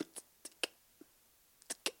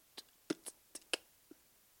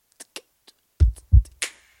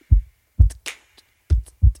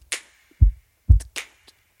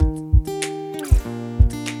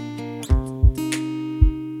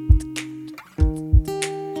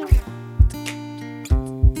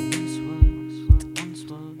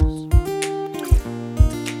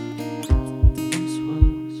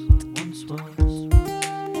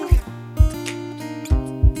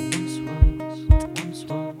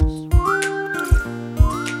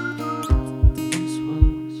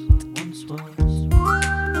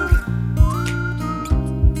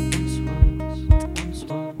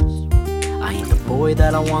boy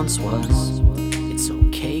that I once was. It's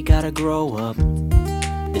okay, gotta grow up.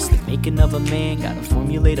 This the making of a man, gotta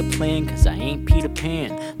formulate a plan, cause I ain't Peter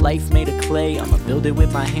Pan. Life made of clay, I'ma build it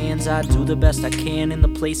with my hands. I do the best I can in the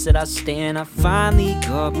place that I stand. I finally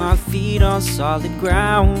got my feet on solid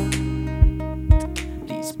ground.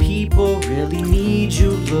 These people really need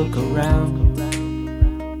you, look around.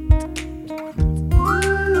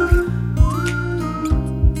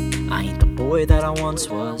 I ain't the boy that I once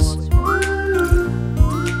was.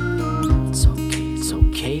 It's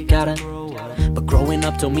okay, gotta. But growing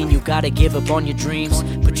up don't mean you gotta give up on your dreams.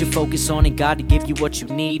 Put your focus on it, God to give you what you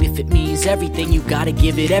need. If it means everything, you gotta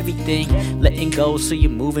give it everything. Letting go so you're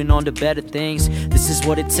moving on to better things. This is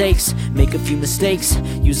what it takes, make a few mistakes.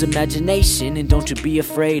 Use imagination and don't you be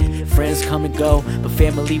afraid. Friends come and go, but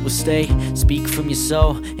family will stay. Speak from your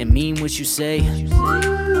soul and mean what you say.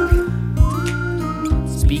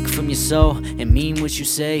 Speak from your soul and mean what you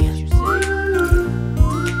say.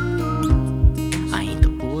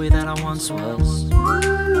 That I once was,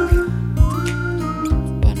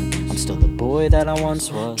 but I'm still the boy that I once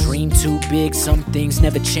was. Dream too big, some things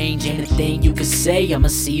never change. Anything you can say, I'ma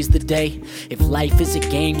seize the day. If life is a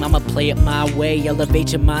game, I'ma play it my way.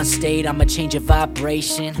 Elevate your mind state, I'ma change your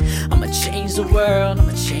vibration. I'ma change the world,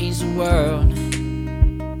 I'ma change the world.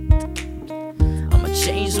 I'ma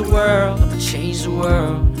change the world, I'ma change the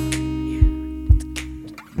world.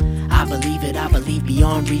 I believe it, I believe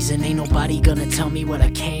beyond reason. Ain't nobody gonna tell me what I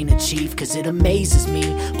can't achieve. Cause it amazes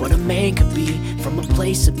me what a man could be. From a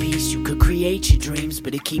place of peace you could create your dreams.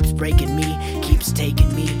 But it keeps breaking me, keeps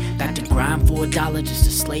taking me back to grind for $1, just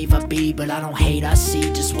a slave I be. But I don't hate, I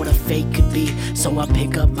see just what a fate could be. So I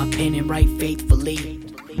pick up my pen and write faithfully.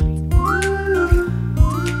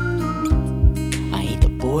 I ain't the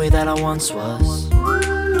boy that I once was,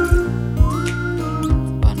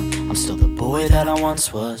 but I'm still the boy that I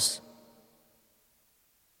once was.